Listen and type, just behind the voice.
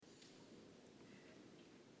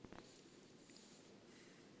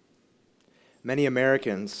Many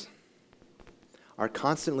Americans are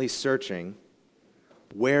constantly searching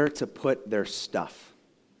where to put their stuff.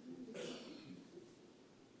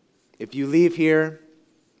 If you leave here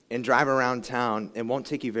and drive around town, it won't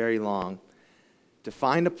take you very long to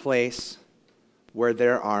find a place where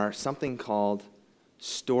there are something called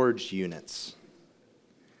storage units.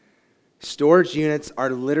 Storage units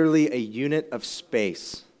are literally a unit of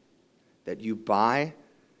space that you buy.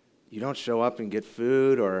 You don't show up and get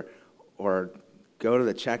food or go to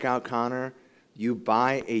the checkout counter. You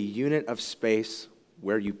buy a unit of space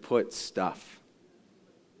where you put stuff.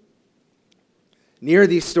 Near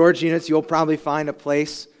these storage units, you'll probably find a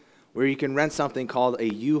place where you can rent something called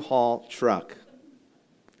a U-Haul truck.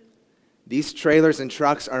 These trailers and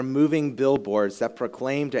trucks are moving billboards that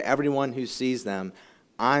proclaim to everyone who sees them,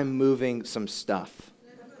 "I'm moving some stuff."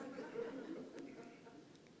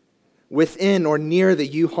 Within or near the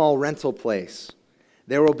U-Haul rental place,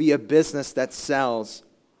 there will be a business that sells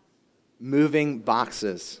moving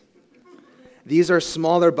boxes. These are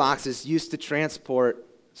smaller boxes used to transport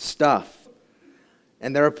stuff,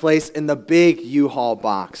 and they're placed in the big U-Haul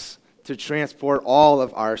box to transport all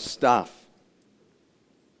of our stuff.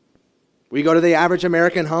 We go to the average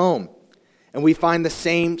American home, and we find the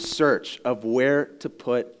same search of where to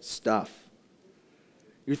put stuff.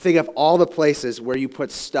 You think of all the places where you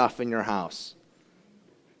put stuff in your house.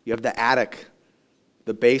 You have the attic,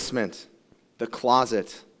 the basement, the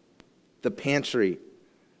closet, the pantry,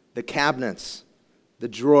 the cabinets, the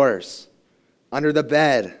drawers, under the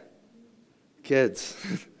bed, kids,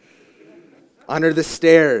 under the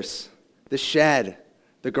stairs, the shed,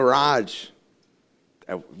 the garage.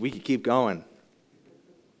 We could keep going.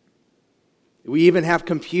 We even have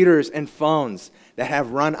computers and phones that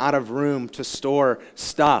have run out of room to store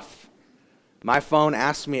stuff. My phone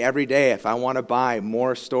asks me every day if I want to buy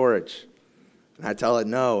more storage. And I tell it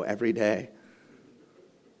no every day.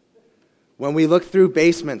 When we look through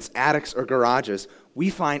basements, attics, or garages, we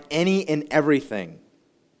find any and everything.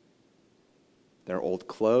 There are old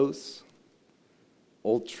clothes,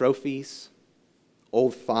 old trophies,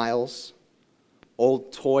 old files,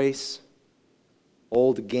 old toys,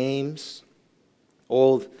 old games,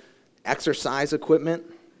 old exercise equipment,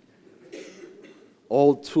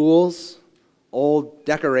 old tools, old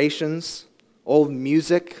decorations, old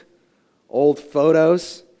music, old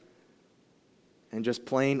photos, and just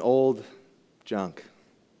plain old junk.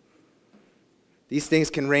 These things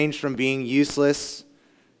can range from being useless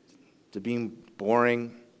to being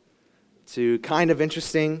boring to kind of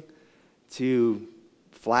interesting to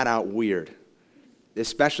flat out weird,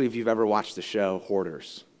 especially if you've ever watched the show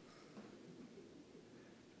Hoarders.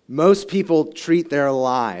 Most people treat their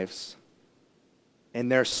lives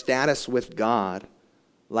and their status with God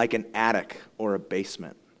like an attic or a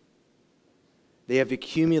basement. They have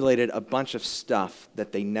accumulated a bunch of stuff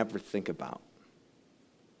that they never think about.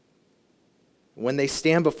 When they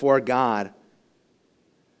stand before God,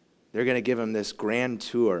 they're going to give him this grand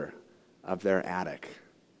tour of their attic.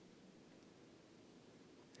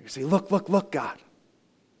 They're going to say, look, God.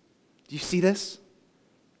 Do you see this?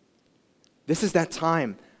 This is that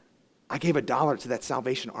time I gave $1 to that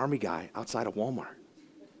Salvation Army guy outside of Walmart.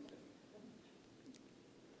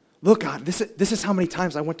 Look, God, this is how many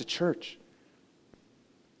times I went to church.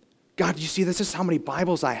 God, do you see this? This is how many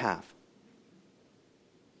Bibles I have.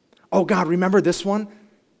 Oh, God, remember this one?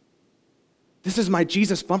 This is my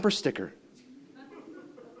Jesus bumper sticker.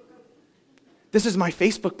 This is my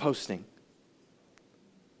Facebook posting.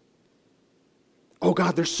 Oh,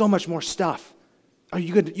 God, there's so much more stuff. Oh,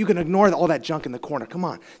 you can ignore all that junk in the corner. Come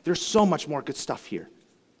on. There's so much more good stuff here.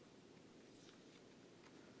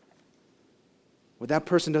 What that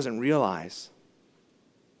person doesn't realize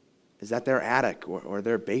is that their attic or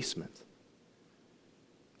their basement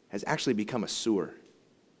has actually become a sewer.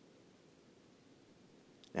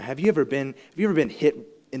 Now, have you ever been hit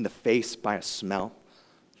in the face by a smell?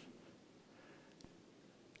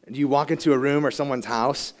 And you walk into a room or someone's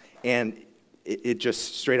house and it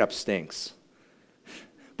just straight up stinks.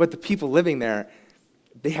 But the people living there,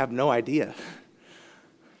 they have no idea.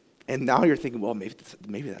 And now you're thinking, well,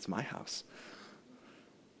 maybe that's my house.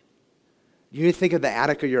 You need to think of the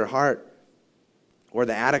attic of your heart or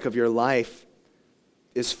the attic of your life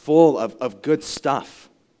is full of good stuff.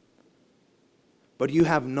 But you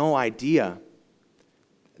have no idea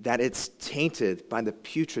that it's tainted by the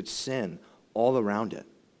putrid sin all around it.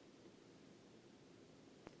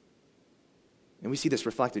 And we see this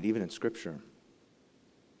reflected even in Scripture.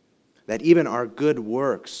 That even our good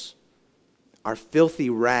works are filthy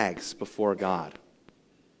rags before God.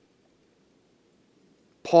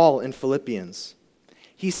 Paul in Philippians,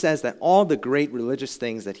 he says that all the great religious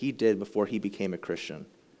things that he did before he became a Christian,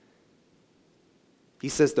 he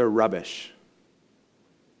says they're rubbish.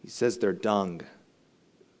 He says they're dung.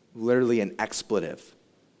 Literally an expletive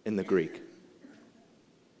in the Greek.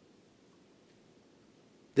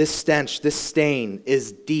 This stench, this stain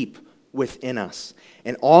is deep within us.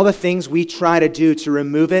 And all the things we try to do to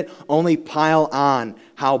remove it only pile on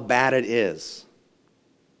how bad it is.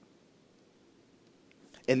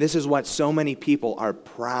 And this is what so many people are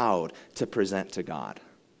proud to present to God.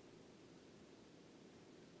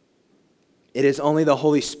 It is only the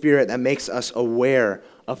Holy Spirit that makes us aware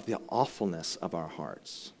of the awfulness of our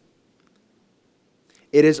hearts.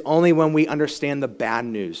 It is only when we understand the bad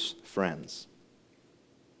news, friends,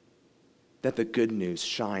 that the good news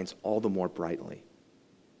shines all the more brightly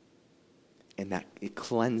and that it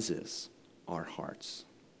cleanses our hearts.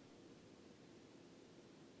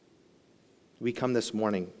 We come this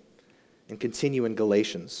morning and continue in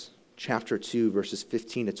Galatians chapter 2, verses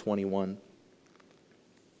 15 to 21. You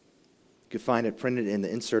can find it printed in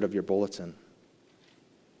the insert of your bulletin.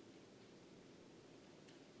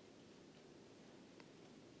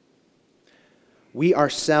 We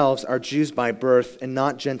ourselves are Jews by birth and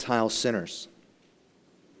not Gentile sinners.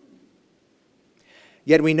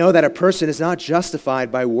 Yet we know that a person is not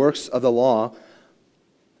justified by works of the law,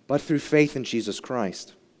 but through faith in Jesus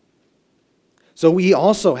Christ. So we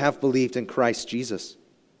also have believed in Christ Jesus,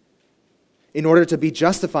 in order to be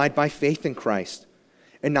justified by faith in Christ,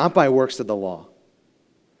 and not by works of the law.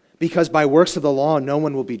 Because by works of the law, no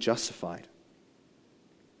one will be justified.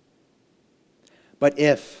 But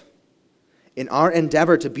if, in our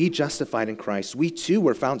endeavor to be justified in Christ, we too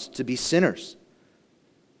were found to be sinners,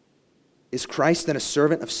 is Christ then a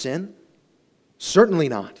servant of sin? Certainly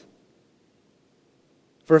not.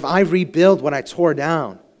 For if I rebuild what I tore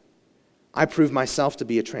down, I prove myself to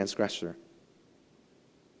be a transgressor.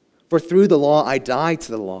 For through the law I died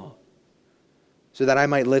to the law, so that I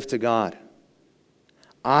might live to God.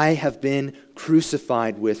 I have been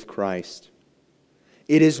crucified with Christ.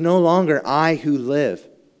 It is no longer I who live,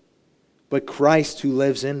 but Christ who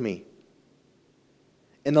lives in me.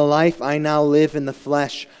 In the life I now live in the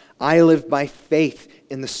flesh, I live by faith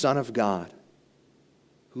in the Son of God,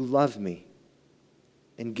 who loved me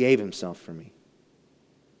and gave himself for me.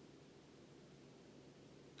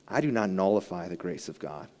 I do not nullify the grace of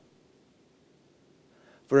God.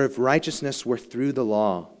 For if righteousness were through the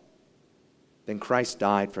law, then Christ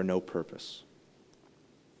died for no purpose.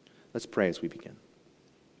 Let's pray as we begin.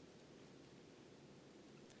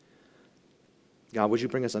 God, would you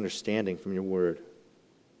bring us understanding from your word?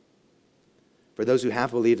 For those who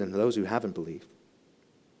have believed and those who haven't believed.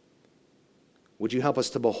 Would you help us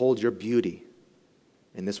to behold your beauty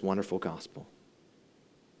in this wonderful gospel?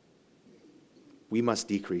 We must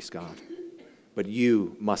decrease, God, but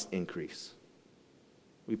you must increase.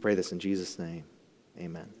 We pray this in Jesus' name.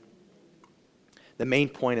 Amen. The main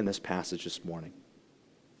point in this passage this morning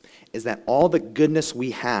is that all the goodness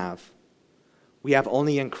we have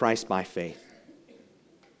only in Christ by faith.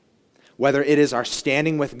 Whether it is our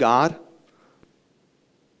standing with God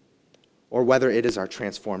or whether it is our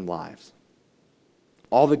transformed lives.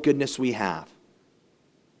 All the goodness we have,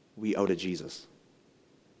 we owe to Jesus.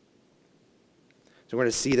 So we're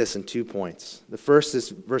going to see this in 2 points. The first is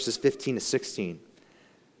verses 15 to 16,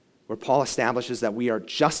 where Paul establishes that we are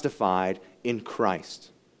justified in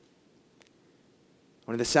Christ.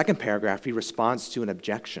 In the second paragraph, he responds to an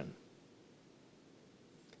objection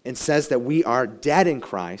and says that we are dead in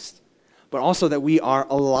Christ, but also that we are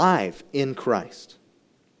alive in Christ.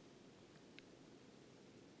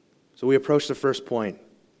 So we approach the first point.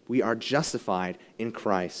 We are justified in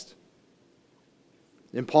Christ.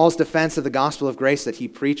 In Paul's defense of the gospel of grace that he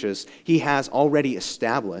preaches, he has already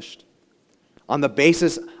established, on the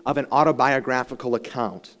basis of an autobiographical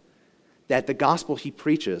account, that the gospel he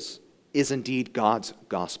preaches is indeed God's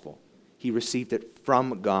gospel. He received it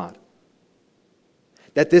from God.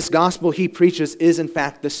 That this gospel he preaches is in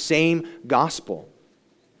fact the same gospel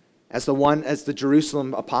as the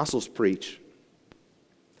Jerusalem apostles preach.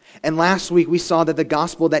 And last week we saw that the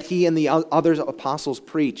gospel that he and the other apostles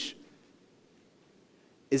preach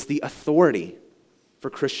is the authority for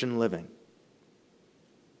Christian living.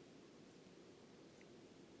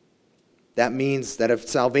 That means that if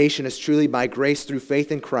salvation is truly by grace through faith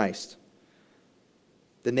in Christ,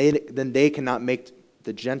 then they cannot make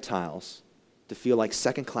the Gentiles to feel like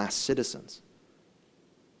second-class citizens.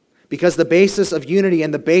 Because the basis of unity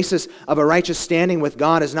and the basis of a righteous standing with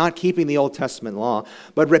God is not keeping the Old Testament law,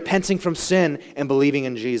 but repenting from sin and believing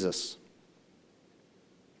in Jesus.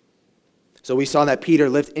 So we saw that Peter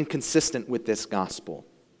lived inconsistent with this gospel.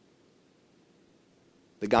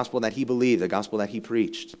 the gospel that he believed, the gospel that he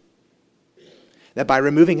preached. That by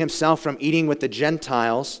removing himself from eating with the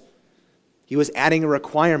Gentiles, he was adding a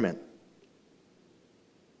requirement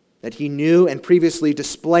that he knew and previously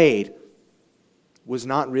displayed was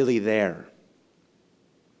not really there.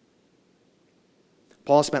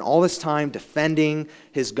 Paul spent all this time defending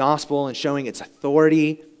his gospel and showing its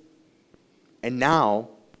authority, and now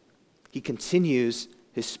he continues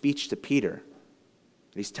his speech to Peter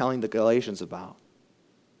that he's telling the Galatians about.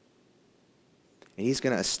 And he's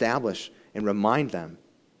going to establish and remind them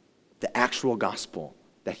the actual gospel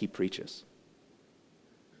that he preaches.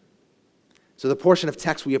 So the portion of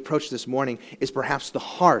text we approach this morning is perhaps the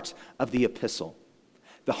heart of the epistle,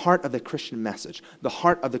 the heart of the Christian message, the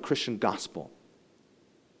heart of the Christian gospel.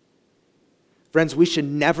 Friends, we should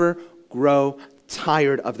never grow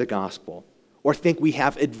tired of the gospel or think we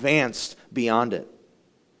have advanced beyond it.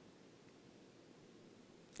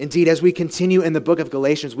 Indeed, as we continue in the book of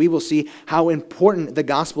Galatians, we will see how important the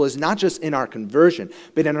gospel is, not just in our conversion,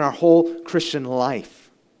 but in our whole Christian life.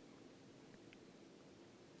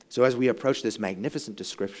 So as we approach this magnificent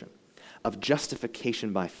description of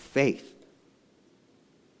justification by faith,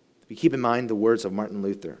 we keep in mind the words of Martin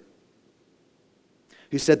Luther,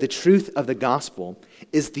 who said the truth of the gospel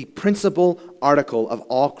is the principal article of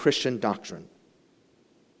all Christian doctrine.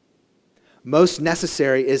 Most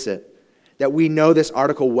necessary is it that we know this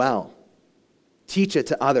article well, teach it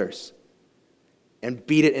to others, and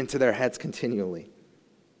beat it into their heads continually.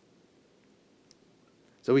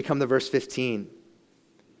 So we come to verse 15,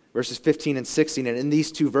 verses 15 and 16, and in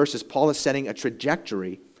these two verses, Paul is setting a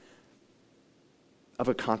trajectory of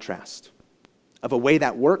a contrast, of a way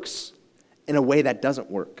that works and a way that doesn't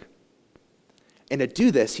work. And to do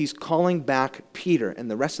this, he's calling back Peter and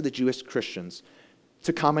the rest of the Jewish Christians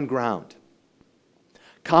to common ground.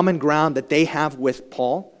 Common ground that they have with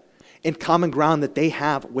Paul, and common ground that they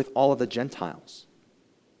have with all of the Gentiles.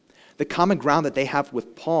 The common ground that they have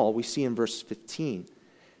with Paul, we see in verse 15,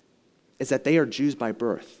 is that they are Jews by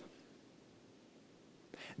birth.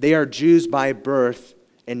 They are Jews by birth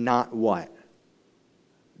and not what?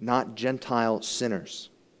 Not Gentile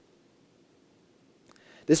sinners.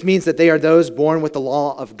 This means that they are those born with the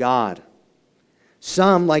law of God.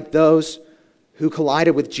 Some, like those who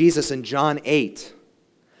collided with Jesus in John 8,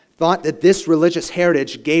 thought that this religious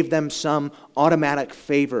heritage gave them some automatic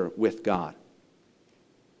favor with God.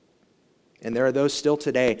 And there are those still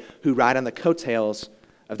today who ride on the coattails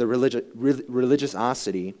of the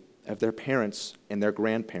religiosity of their parents and their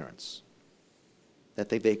grandparents. That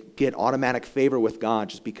they get automatic favor with God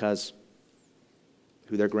just because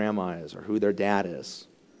who their grandma is or who their dad is.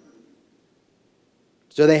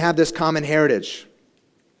 So they have this common heritage.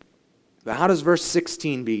 But how does verse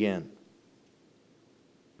 16 begin?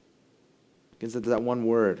 Begins with that one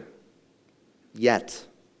word, yet.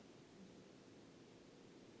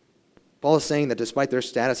 Paul is saying that despite their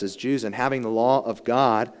status as Jews and having the law of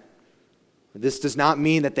God, this does not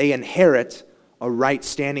mean that they inherit a right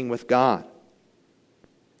standing with God.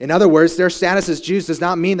 In other words, their status as Jews does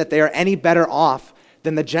not mean that they are any better off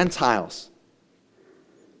than the Gentiles.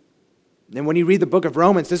 And when you read the book of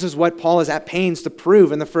Romans, this is what Paul is at pains to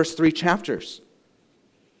prove in the first 3 chapters.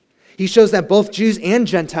 He shows that both Jews and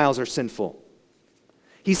Gentiles are sinful.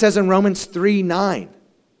 He says in Romans 3:9,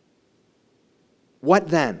 what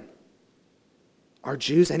then? Are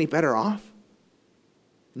Jews any better off?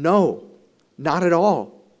 No, not at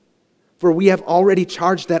all. For we have already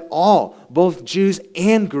charged that all, both Jews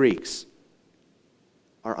and Greeks,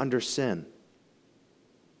 are under sin.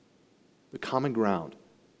 The common ground,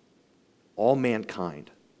 all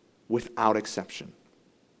mankind, without exception.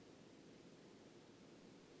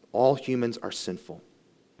 All humans are sinful.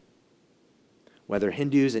 Whether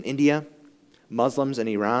Hindus in India, Muslims in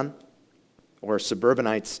Iran, or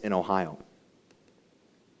suburbanites in Ohio.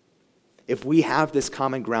 If we have this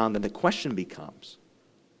common ground, then the question becomes,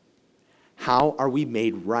 how are we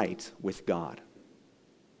made right with God?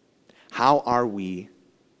 How are we,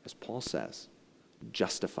 as Paul says,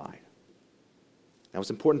 justified? Now, it's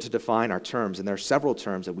important to define our terms, and there are several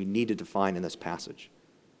terms that we need to define in this passage.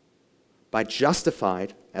 By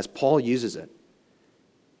justified, as Paul uses it,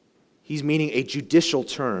 he's meaning a judicial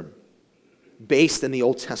term based in the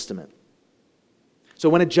Old Testament. So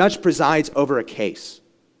when a judge presides over a case,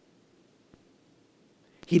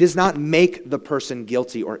 he does not make the person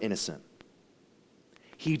guilty or innocent.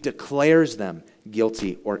 He declares them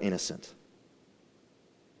guilty or innocent.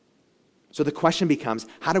 So the question becomes,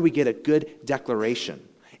 how do we get a good declaration,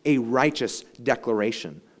 a righteous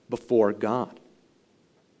declaration before God?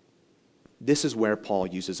 This is where Paul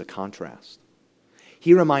uses a contrast.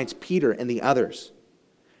 He reminds Peter and the others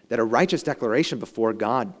that a righteous declaration before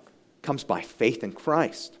God comes by faith in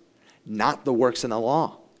Christ, not the works in the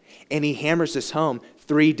law. And he hammers this home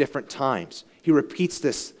 3 different times. He repeats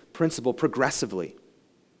this principle progressively.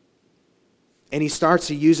 And he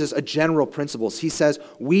uses a general principles. He says,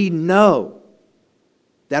 we know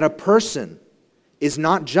that a person is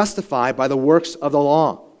not justified by the works of the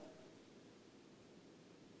law.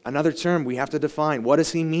 Another term we have to define. What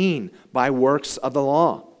does he mean by works of the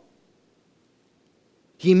law?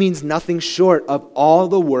 He means nothing short of all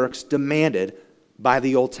the works demanded by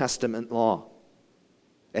the Old Testament law.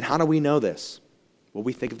 And how do we know this? Well,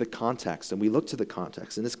 we think of the context, and we look to the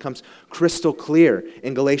context. And this comes crystal clear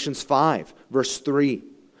in Galatians 5, verse 3,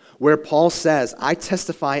 where Paul says, I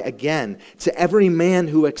testify again to every man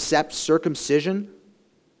who accepts circumcision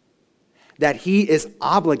that he is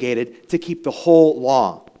obligated to keep the whole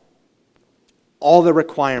law, all the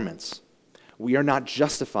requirements. We are not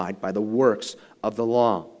justified by the works of the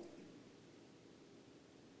law.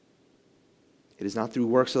 It is not through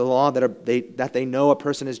works of the law that they know a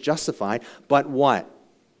person is justified, but what?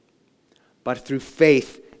 But through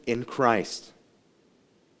faith in Christ.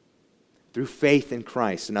 Through faith in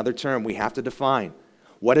Christ. Another term we have to define.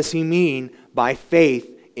 What does he mean by faith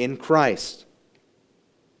in Christ?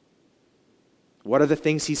 What are the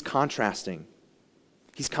things he's contrasting?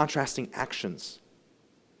 He's contrasting actions.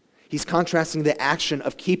 He's contrasting the action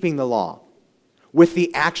of keeping the law with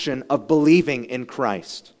the action of believing in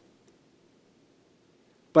Christ.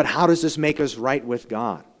 But how does this make us right with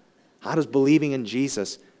God? How does believing in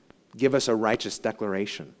Jesus give us a righteous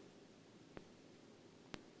declaration?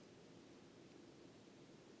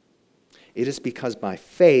 It is because by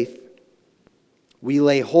faith we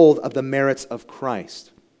lay hold of the merits of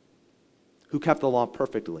Christ, who kept the law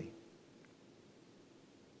perfectly.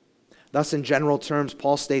 Thus, in general terms,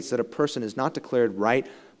 Paul states that a person is not declared right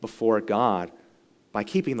before God by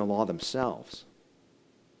keeping the law themselves,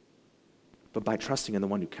 but by trusting in the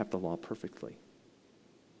one who kept the law perfectly,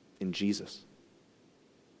 in Jesus.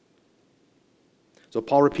 So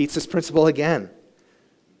Paul repeats this principle again.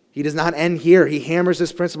 He does not end here. He hammers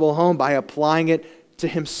this principle home by applying it to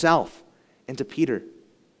himself and to Peter.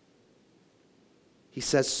 He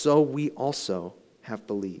says, so we also have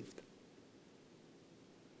believed.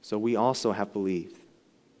 So we also have believed.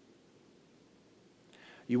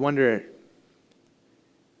 You wonder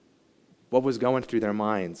what was going through their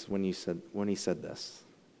minds when he said this.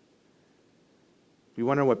 We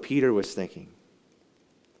wonder what Peter was thinking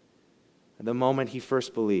at the moment he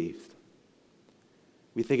first believed.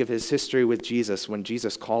 We think of his history with Jesus when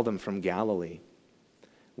Jesus called him from Galilee,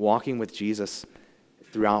 walking with Jesus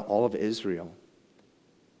throughout all of Israel.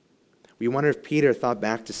 We wonder if Peter thought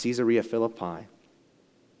back to Caesarea Philippi,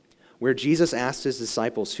 where Jesus asked his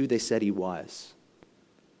disciples who they said he was.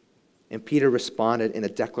 And Peter responded in a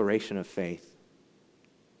declaration of faith.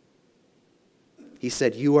 He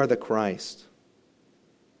said, you are the Christ,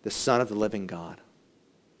 the Son of the living God.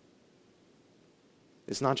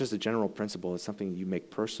 It's not just a general principle. It's something you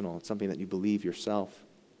make personal. It's something that you believe yourself.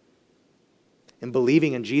 And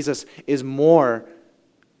believing in Jesus is more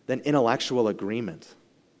than intellectual agreement.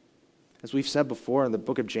 As we've said before, in the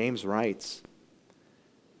book of James writes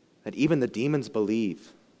that even the demons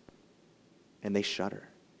believe and they shudder.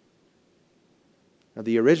 Now,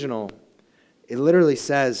 the original, it literally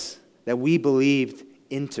says that we believed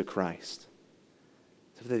into Christ.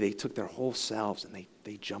 So that they took their whole selves and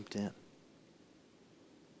they jumped in.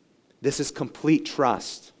 This is complete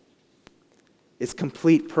trust. It's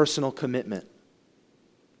complete personal commitment.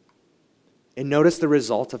 And notice the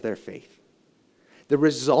result of their faith. The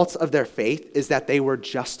result of their faith is that they were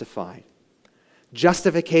justified.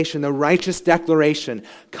 Justification, the righteous declaration,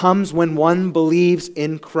 comes when one believes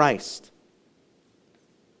in Christ.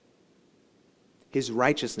 His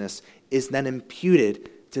righteousness is then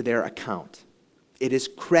imputed to their account. It is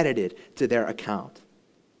credited to their account.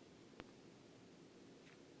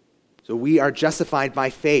 So we are justified by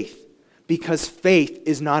faith because faith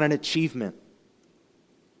is not an achievement,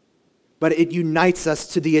 but it unites us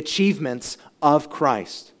to the achievements of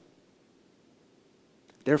Christ.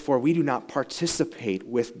 Therefore, we do not participate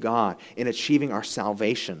with God in achieving our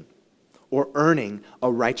salvation or earning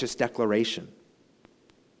a righteous declaration.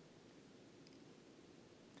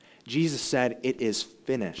 Jesus said, it is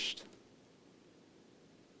finished.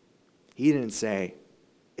 He didn't say,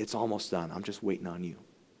 it's almost done. I'm just waiting on you.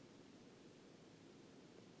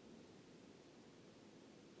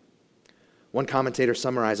 One commentator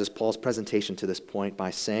summarizes Paul's presentation to this point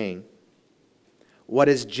by saying, what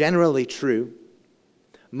is generally true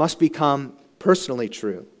must become personally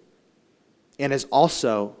true and is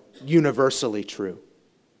also universally true.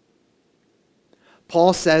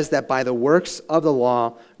 Paul says that by the works of the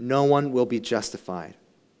law, no one will be justified.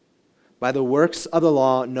 By the works of the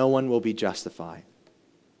law, no one will be justified.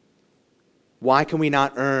 Why can we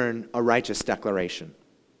not earn a righteous declaration?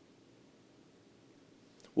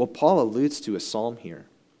 Well, Paul alludes to a psalm here.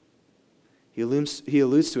 He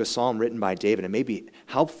alludes to a psalm written by David. It may be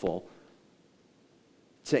helpful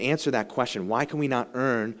to answer that question. Why can we not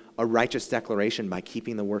earn a righteous declaration by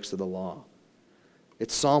keeping the works of the law?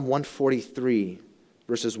 It's Psalm 143,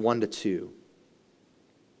 verses 1 to 2.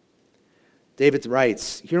 David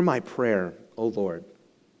writes, "Hear my prayer, O Lord.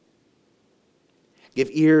 Give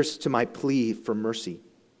ears to my plea for mercy.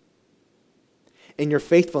 In your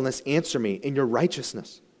faithfulness, answer me in your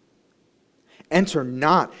righteousness. Enter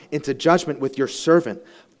not into judgment with your servant,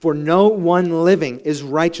 for no one living is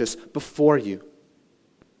righteous before you."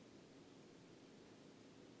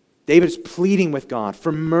 David's pleading with God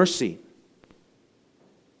for mercy.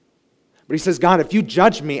 But he says, God, if you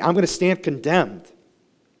judge me, I'm going to stand condemned.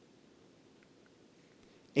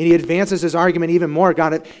 And he advances his argument even more.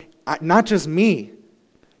 God, not just me,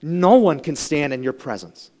 no one can stand in your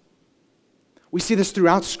presence. We see this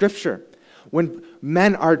throughout Scripture. When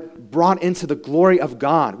men are brought into the glory of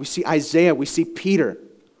God, we see Isaiah, we see Peter.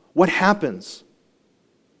 What happens?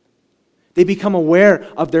 They become aware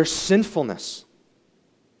of their sinfulness.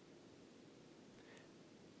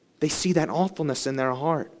 They see that awfulness in their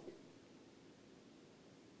heart.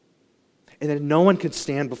 And that no one can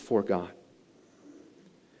stand before God.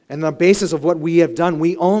 And on the basis of what we have done,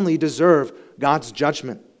 we only deserve God's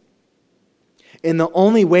judgment. And the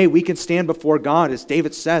only way we can stand before God, as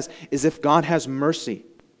David says, is if God has mercy.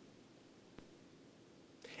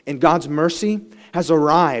 And God's mercy has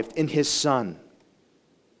arrived in His Son.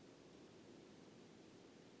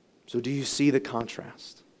 So do you see the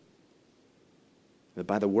contrast? That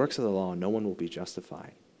by the works of the law, no one will be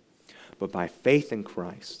justified. But by faith in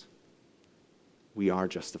Christ, we are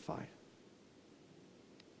justified.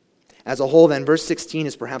 As a whole, then, verse 16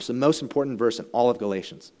 is perhaps the most important verse in all of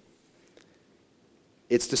Galatians.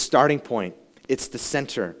 It's the starting point. It's the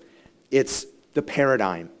center. It's the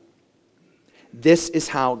paradigm. This is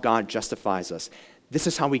how God justifies us. This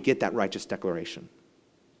is how we get that righteous declaration.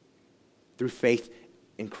 Through faith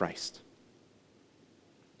in Christ.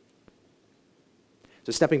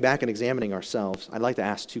 So stepping back and examining ourselves, I'd like to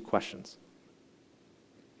ask two questions.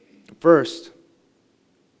 First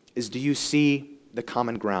is, do you see the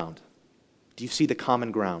common ground? Do you see the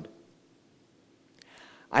common ground?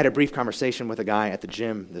 I had a brief conversation with a guy at the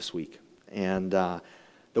gym this week, and the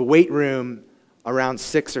weight room around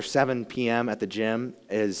 6 or 7 p.m. at the gym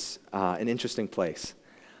is an interesting place.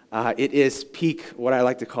 It is peak, what I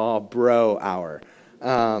like to call bro hour.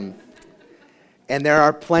 And there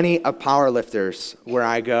are plenty of powerlifters where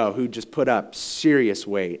I go who just put up serious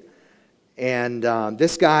weight. And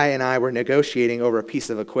this guy and I were negotiating over a piece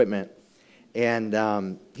of equipment,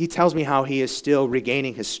 and he tells me how he is still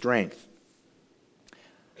regaining his strength.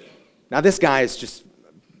 Now, this guy is just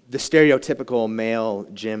the stereotypical male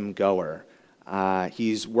gym goer.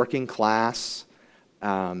 He's working class,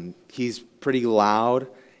 he's pretty loud,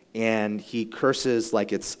 and he curses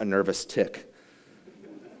like it's a nervous tick.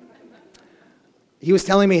 He was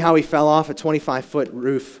telling me how he fell off a 25-foot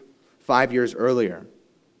roof 5 years earlier,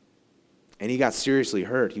 and he got seriously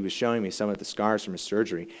hurt. He was showing me some of the scars from his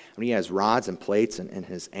surgery. I mean, he has rods and plates in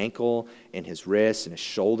his ankle, and his wrist, and his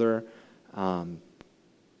shoulder.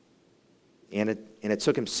 And it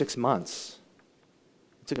took him 6 months.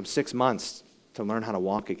 It took him 6 months to learn how to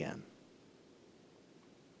walk again.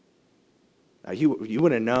 Now, you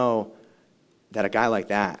wouldn't know that a guy like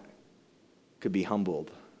that could be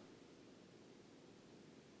humbled.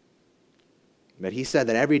 But he said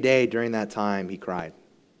that every day during that time, he cried.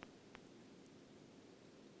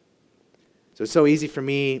 So it's so easy for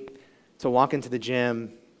me to walk into the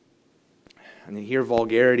gym and hear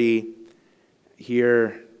vulgarity,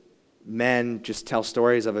 hear men just tell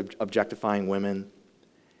stories of objectifying women.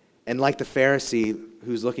 And like the Pharisee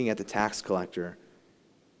who's looking at the tax collector,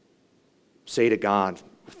 say to God,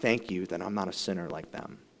 thank you that I'm not a sinner like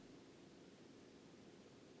them.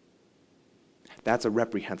 That's a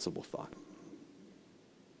reprehensible thought.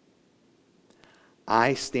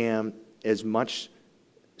 I stand as much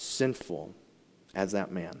sinful as that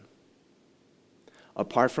man.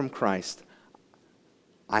 Apart from Christ,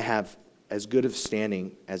 I have as good of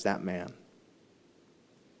standing as that man.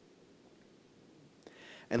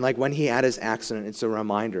 And like when he had his accident, it's a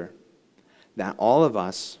reminder that all of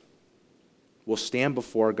us will stand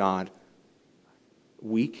before God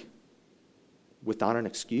weak, without an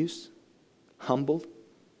excuse, humbled.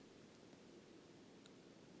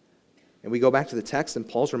 And we go back to the text, and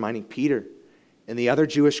Paul's reminding Peter and the other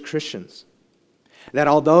Jewish Christians that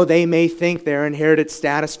although they may think their inherited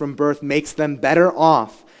status from birth makes them better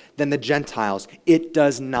off than the Gentiles, it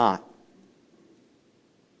does not.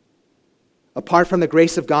 Apart from the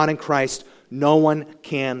grace of God in Christ, no one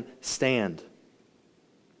can stand.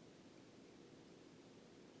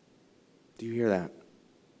 Do you hear that?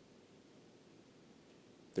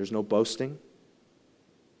 There's no boasting.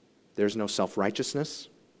 There's no self-righteousness.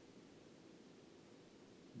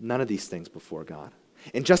 None of these things before God.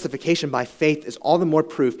 And justification by faith is all the more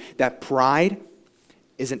proof that pride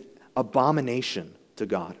is an abomination to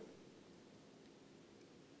God.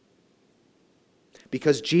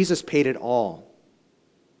 Because Jesus paid it all.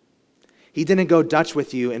 He didn't go Dutch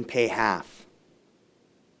with you and pay half.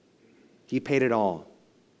 He paid it all.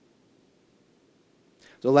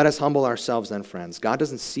 So let us humble ourselves then, friends. God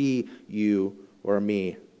doesn't see you or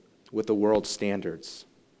me with the world's standards.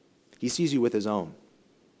 He sees you with his own,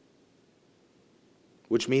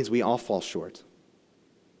 which means we all fall short.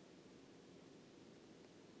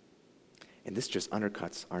 And this just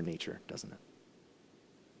undercuts our nature, doesn't it?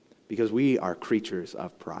 Because we are creatures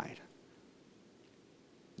of pride.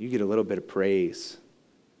 You get a little bit of praise,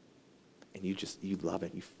 and you love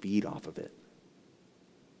it. You feed off of it.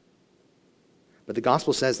 But the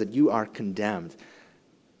gospel says that you are condemned,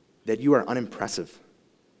 that you are unimpressive.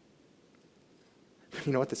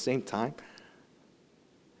 You know, at the same time,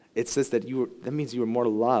 it says that that means you are more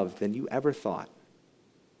loved than you ever thought.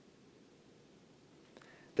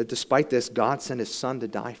 That despite this, God sent his son to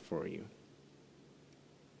die for you.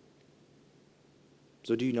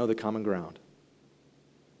 So do you know the common ground?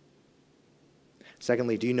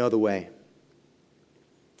 Secondly, do you know the way?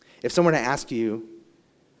 If someone were to ask you,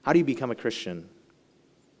 how do you become a Christian?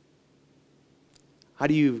 How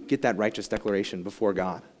do you get that righteous declaration before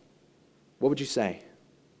God? What would you say?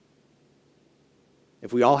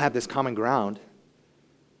 If we all have this common ground,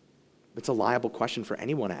 it's a liable question for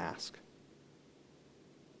anyone to ask.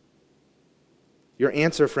 Your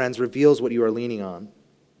answer, friends, reveals what you are leaning on.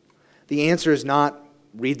 The answer is not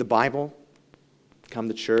read the Bible, come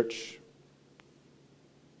to church,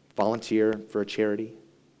 volunteer for a charity,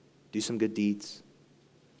 do some good deeds,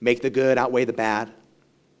 make the good outweigh the bad.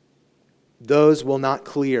 Those will not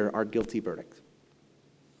clear our guilty verdict.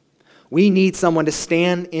 We need someone to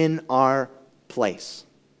stand in our place.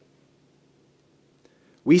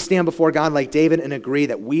 We stand before God like David and agree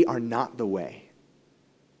that we are not the way.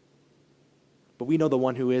 But we know the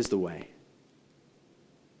one who is the way.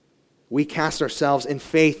 We cast ourselves in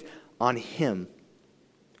faith on him,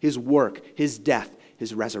 his work, his death,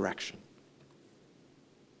 his resurrection.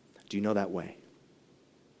 Do you know that way?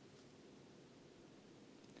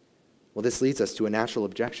 Well, this leads us to a natural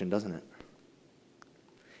objection, doesn't it?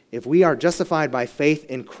 If we are justified by faith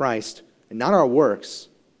in Christ and not our works,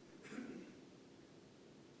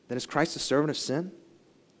 then is Christ a servant of sin?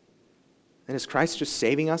 And is Christ just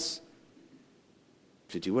saving us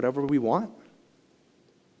to do whatever we want?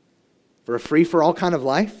 For a free-for-all kind of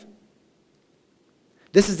life?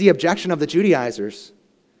 This is the objection of the Judaizers.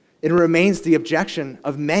 It remains the objection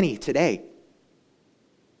of many today.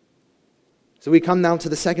 So we come now to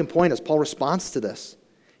the second point as Paul responds to this.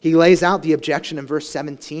 He lays out the objection in verse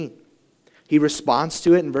 17. He responds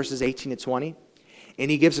to it in verses 18 to 20.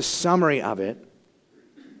 And he gives a summary of it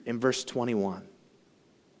in verse 21.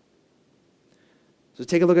 So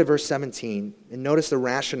take a look at verse 17 and notice the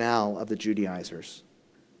rationale of the Judaizers.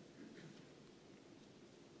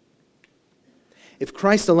 If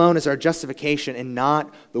Christ alone is our justification and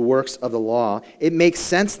not the works of the law, it makes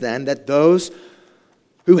sense then that those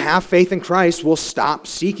who have faith in Christ will stop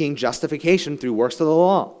seeking justification through works of the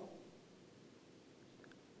law.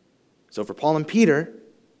 So for Paul and Peter,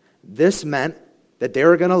 this meant that they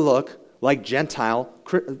were going to look like Gentile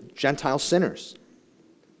sinners.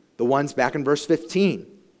 The ones back in verse 15.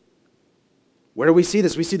 Where do we see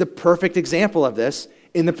this? We see the perfect example of this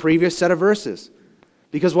in the previous set of verses.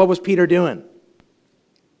 Because what was Peter doing?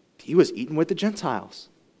 He was eating with the Gentiles.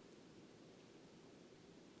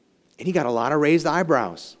 And he got a lot of raised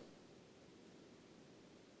eyebrows.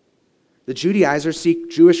 The Judaizers see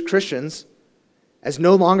Jewish Christians as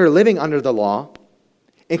no longer living under the law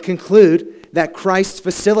and conclude that Christ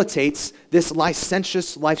facilitates this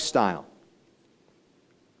licentious lifestyle.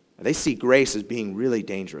 They see grace as being really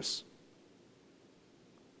dangerous.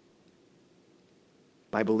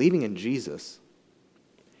 By believing in Jesus,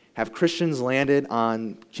 have Christians landed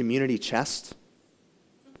on community chest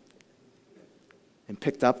and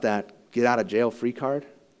picked up that get-out-of-jail-free card?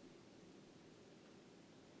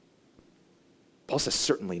 Paul says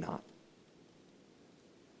certainly not.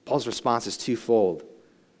 Paul's response is twofold.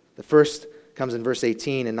 The first comes in verse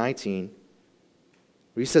 18 and 19.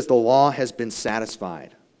 where he says the law has been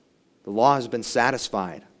satisfied. The law has been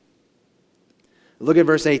satisfied. Look at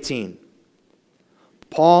verse 18.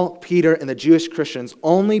 Paul, Peter, and the Jewish Christians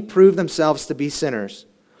only prove themselves to be sinners,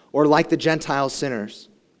 or like the Gentile sinners,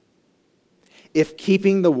 if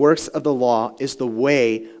keeping the works of the law is the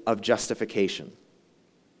way of justification.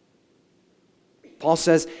 Paul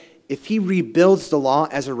says if he rebuilds the law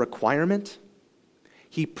as a requirement,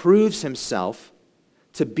 he proves himself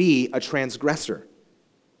to be a transgressor.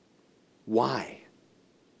 Why?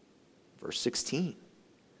 Verse 16.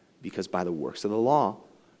 Because by the works of the law,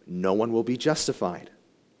 no one will be justified.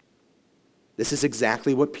 This is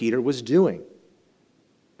exactly what Peter was doing.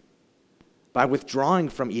 By withdrawing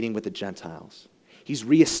from eating with the Gentiles, he's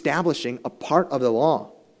reestablishing a part of the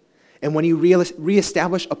law. And when you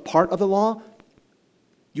reestablish a part of the law,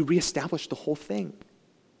 you reestablish the whole thing.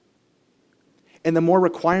 And the more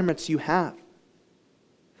requirements you have,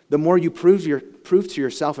 the more you prove to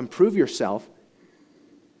yourself and prove yourself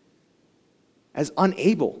as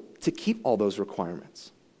unable to keep all those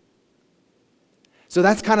requirements. So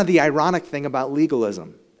that's kind of the ironic thing about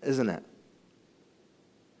legalism, isn't it?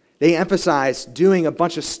 They emphasize doing a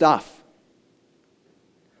bunch of stuff,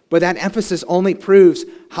 but that emphasis only proves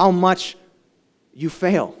how much you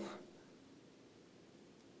fail.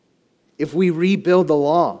 If we rebuild the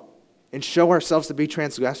law and show ourselves to be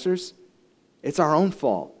transgressors, it's our own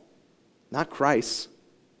fault, not Christ's.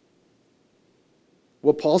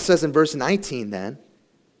 What Paul says in verse 19 then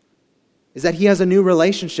is that he has a new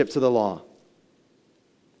relationship to the law.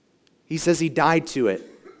 He says he died to it.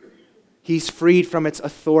 He's freed from its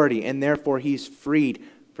authority, and therefore he's freed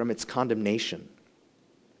from its condemnation.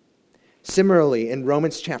 Similarly, in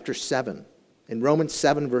Romans chapter 7, in Romans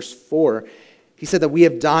 7 verse 4, he said that we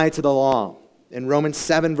have died to the law. In Romans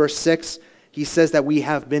 7 verse 6, he says that we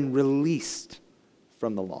have been released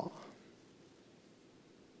from the law.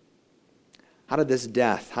 How did this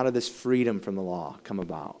death, how did this freedom from the law come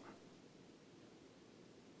about?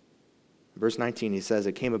 Verse 19, he says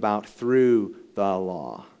it came about through the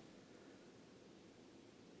law.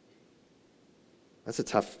 That's a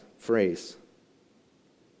tough phrase.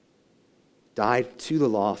 Died to the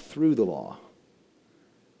law through the law.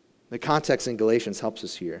 The context in Galatians helps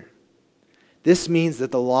us here. This means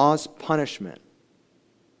that the law's punishment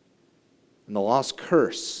and the law's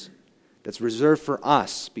curse that's reserved for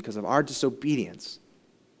us because of our disobedience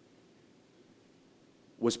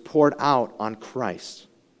was poured out on Christ.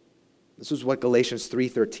 This is what Galatians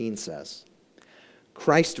 3:13 says.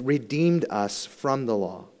 Christ redeemed us from the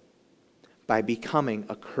law by becoming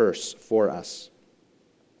a curse for us.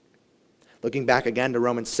 Looking back again to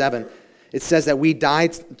Romans 7, it says that we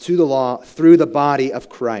died to the law through the body of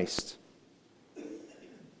Christ.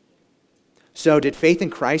 So did faith in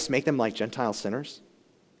Christ make them like Gentile sinners?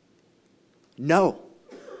 No.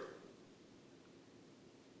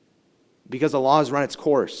 Because the law has run its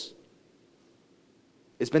course.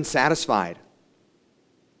 It's been satisfied.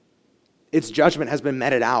 Its judgment has been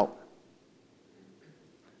meted out.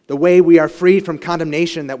 The way we are freed from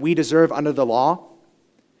condemnation that we deserve under the law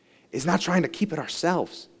is not trying to keep it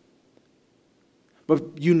ourselves,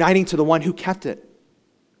 but uniting to the one who kept it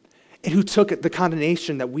and who took the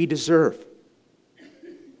condemnation that we deserve.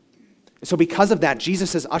 And so because of that,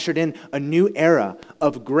 Jesus has ushered in a new era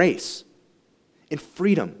of grace and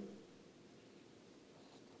freedom.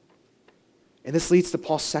 And this leads to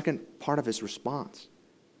Paul's second part of his response.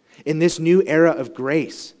 In this new era of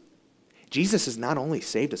grace, Jesus has not only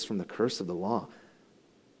saved us from the curse of the law,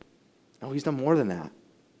 no, he's done more than that.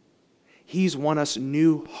 He's won us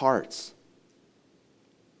new hearts.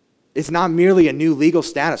 It's not merely a new legal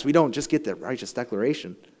status. We don't just get the righteous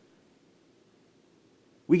declaration.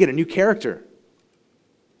 We get a new character.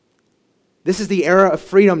 This is the era of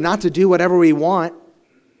freedom not to do whatever we want,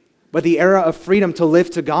 but the era of freedom to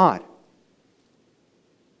live to God.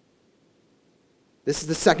 This is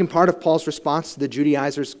the second part of Paul's response to the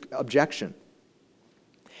Judaizers' objection.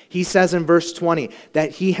 He says in verse 20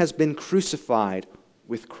 that he has been crucified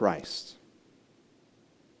with Christ.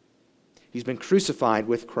 He's been crucified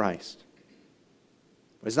with Christ.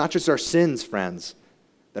 It's not just our sins, friends,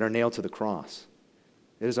 that are nailed to the cross.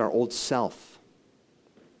 It is our old self.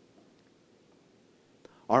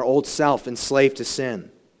 Our old self enslaved to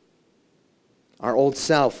sin. Our old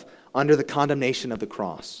self under the condemnation of the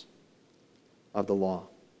cross, of the law.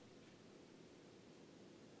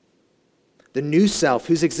 The new self,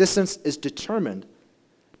 whose existence is determined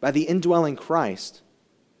by the indwelling Christ,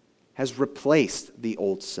 has replaced the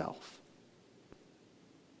old self.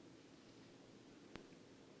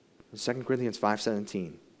 In 2 Corinthians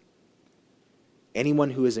 5:17,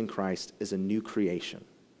 anyone who is in Christ is a new creation.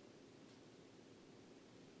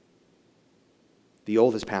 The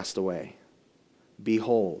old has passed away.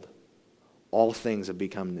 Behold, all things have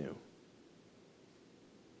become new.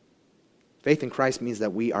 Faith in Christ means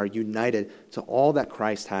that we are united to all that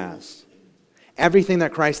Christ has. Everything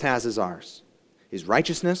that Christ has is ours. His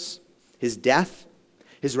righteousness, his death,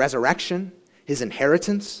 his resurrection, his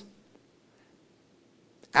inheritance.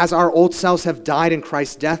 As our old selves have died in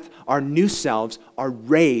Christ's death, our new selves are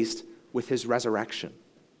raised with his resurrection.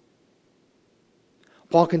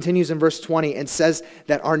 Paul continues in verse 20 and says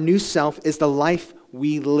that our new self is the life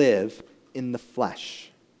we live in the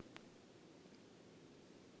flesh.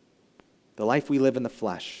 The life we live in the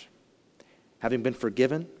flesh, having been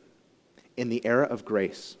forgiven in the era of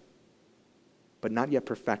grace, but not yet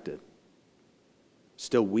perfected.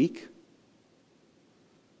 Still weak,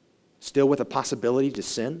 still with a possibility to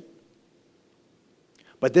sin.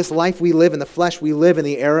 But this life we live in the flesh, we live in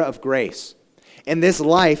the era of grace. And this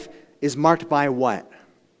life is marked by what?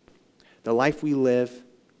 The life we live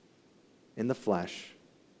in the flesh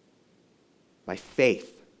by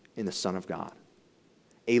faith in the Son of God.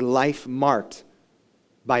 A life marked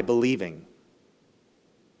by believing.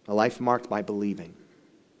 A life marked by believing.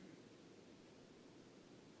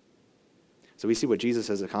 So we see what Jesus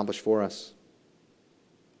has accomplished for us.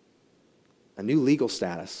 A new legal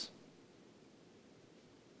status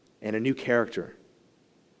and a new character.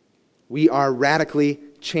 We are radically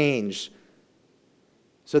changed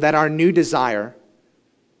so that our new desire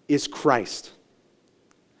is Christ.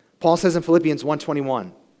 Paul says in Philippians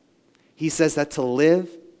 1:21, he says that to live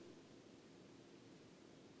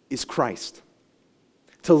is Christ.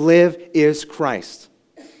 To live is Christ.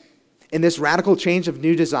 And this radical change of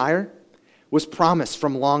new desire was promised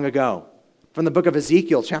from long ago. From the book of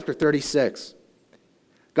Ezekiel, chapter 36.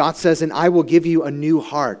 God says, "And I will give you a new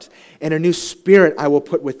heart, and a new spirit I will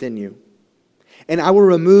put within you. And I will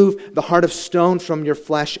remove the heart of stone from your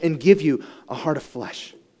flesh and give you a heart of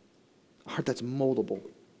flesh, a heart that's moldable.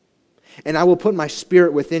 And I will put my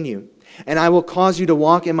spirit within you, and I will cause you to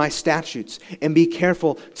walk in my statutes and be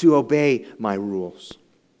careful to obey my rules."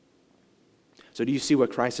 So do you see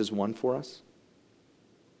what Christ has won for us?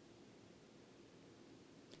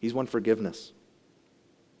 He's won forgiveness.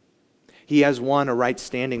 He has won a right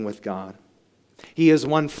standing with God. He has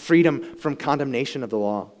won freedom from condemnation of the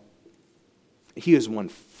law. He has won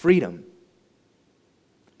freedom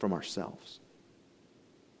from ourselves.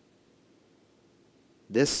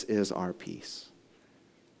 This is our peace.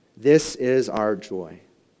 This is our joy.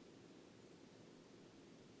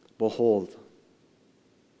 Behold,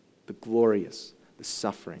 the glorious, the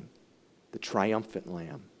suffering, the triumphant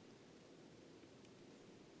Lamb.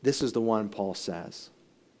 This is the one, Paul says,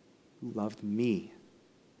 who loved me,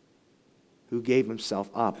 who gave himself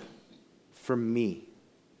up for me.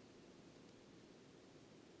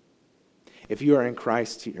 If you are in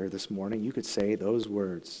Christ here this morning, you could say those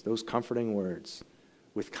words, those comforting words,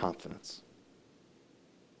 with confidence.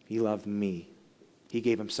 He loved me. He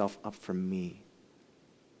gave himself up for me.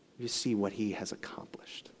 You see what he has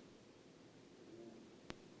accomplished.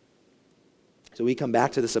 So we come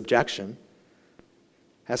back to this objection.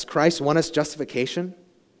 Has Christ won us justification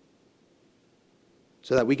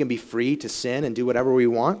so that we can be free to sin and do whatever we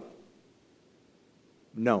want?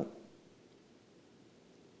 No.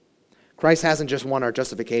 Christ hasn't just won our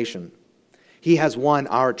justification. He has won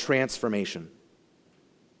our transformation.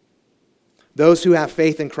 Those who have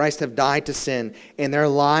faith in Christ have died to sin, and their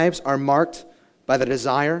lives are marked by the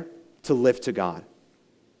desire to live to God.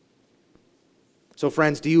 So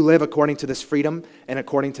friends, do you live according to this freedom and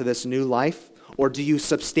according to this new life? Or do you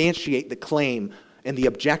substantiate the claim and the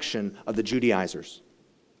objection of the Judaizers?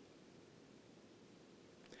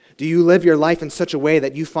 Do you live your life in such a way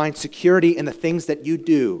that you find security in the things that you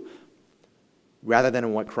do rather than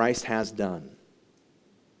in what Christ has done?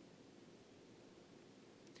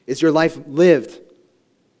 Is your life lived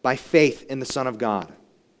by faith in the Son of God?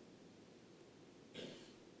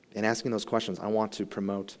 In asking those questions, I want to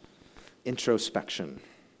promote introspection,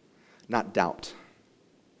 not doubt.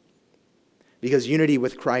 Because unity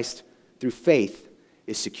with Christ through faith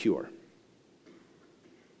is secure.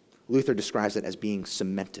 Luther describes it as being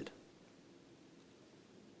cemented.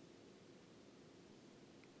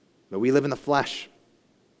 But we live in the flesh,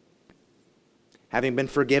 having been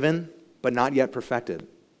forgiven, but not yet perfected.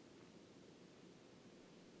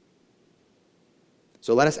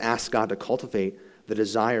 So let us ask God to cultivate the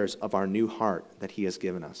desires of our new heart that he has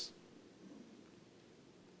given us.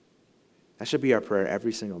 That should be our prayer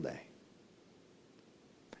every single day.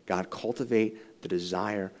 God, cultivate the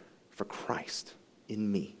desire for Christ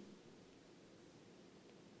in me.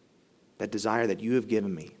 That desire that you have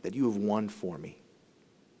given me, that you have won for me.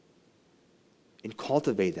 And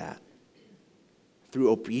cultivate that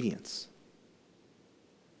through obedience.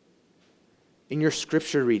 In your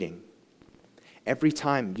scripture reading, every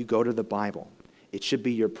time you go to the Bible, it should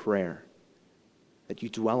be your prayer that you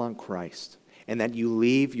dwell on Christ and that you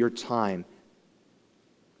leave your time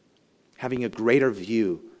having a greater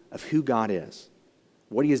view of who God is,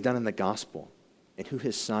 what he has done in the gospel, and who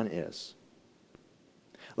his Son is.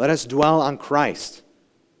 Let us dwell on Christ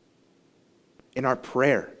in our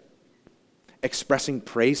prayer, expressing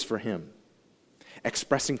praise for him,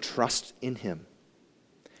 expressing trust in him.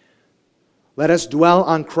 Let us dwell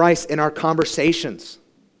on Christ in our conversations,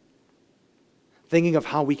 thinking of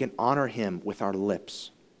how we can honor him with our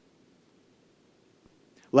lips.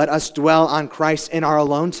 Let us dwell on Christ in our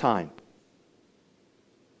alone time,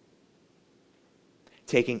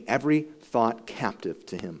 taking every thought captive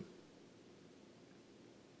to him.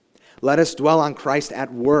 Let us dwell on Christ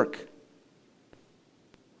at work,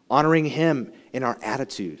 honoring him in our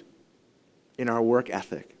attitude, in our work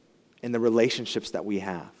ethic, in the relationships that we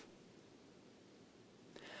have.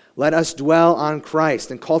 Let us dwell on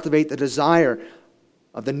Christ and cultivate the desire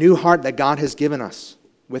of the new heart that God has given us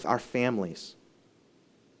with our families,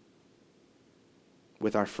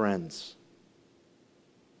 with our friends.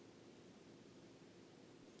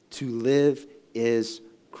 To live is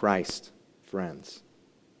Christ, friends.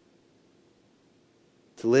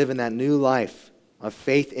 To live in that new life of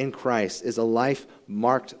faith in Christ is a life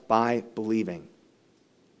marked by believing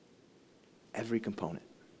every component.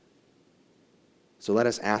 So let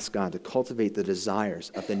us ask God to cultivate the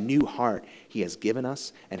desires of the new heart he has given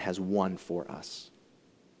us and has won for us.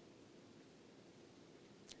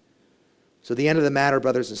 So the end of the matter,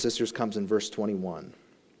 brothers and sisters, comes in verse 21.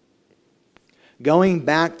 Going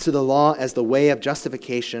back to the law as the way of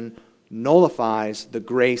justification nullifies the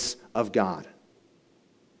grace of God.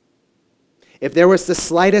 If there was the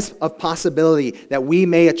slightest of possibility that we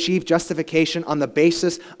may achieve justification on the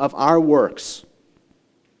basis of our works,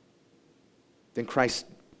 then Christ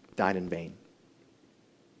died in vain.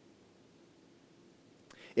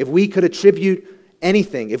 If we could attribute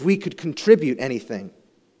anything, if we could contribute anything,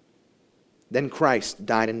 then Christ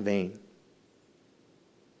died in vain.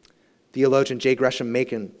 Theologian J. Gresham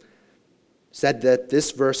Machen said that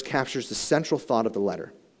this verse captures the central thought of the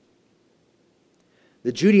letter.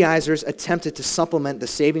 The Judaizers attempted to supplement the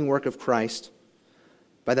saving work of Christ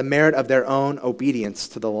by the merit of their own obedience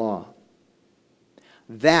to the law.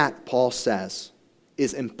 That, Paul says,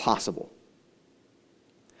 is impossible.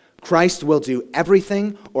 Christ will do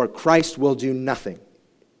everything or Christ will do nothing.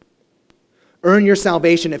 Earn your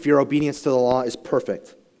salvation if your obedience to the law is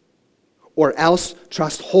perfect, or else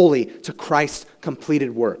trust wholly to Christ's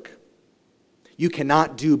completed work. You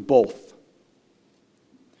cannot do both.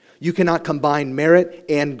 You cannot combine merit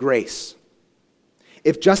and grace.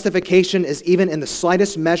 If justification is even in the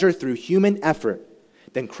slightest measure through human effort,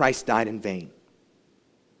 then Christ died in vain.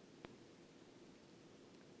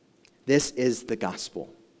 This is the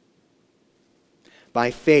gospel.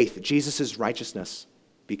 By faith, Jesus' righteousness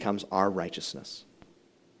becomes our righteousness.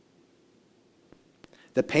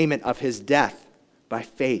 The payment of his death by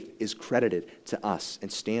faith is credited to us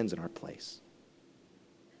and stands in our place.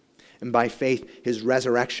 And by faith, his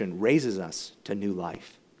resurrection raises us to new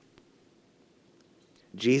life.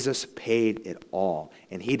 Jesus paid it all,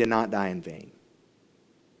 and he did not die in vain.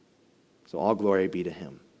 So all glory be to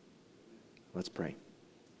him. Let's pray.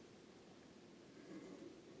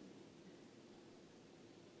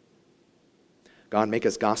 God, make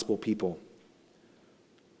us gospel people.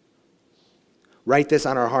 Write this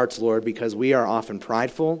on our hearts, Lord, because we are often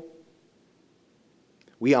prideful.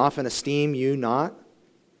 We often esteem you not.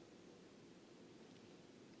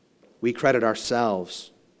 We credit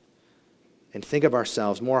ourselves and think of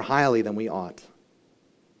ourselves more highly than we ought.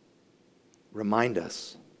 Remind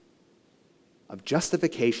us of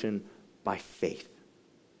justification by faith,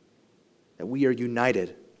 that we are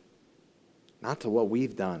united not to what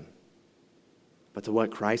we've done, but to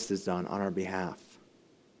what Christ has done on our behalf.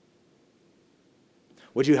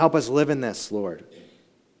 Would you help us live in this, Lord?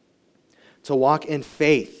 To walk in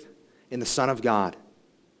faith in the Son of God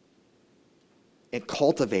and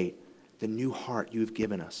cultivate the new heart you've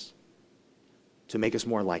given us to make us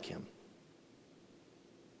more like him.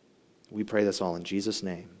 We pray this all in Jesus'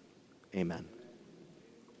 name. Amen.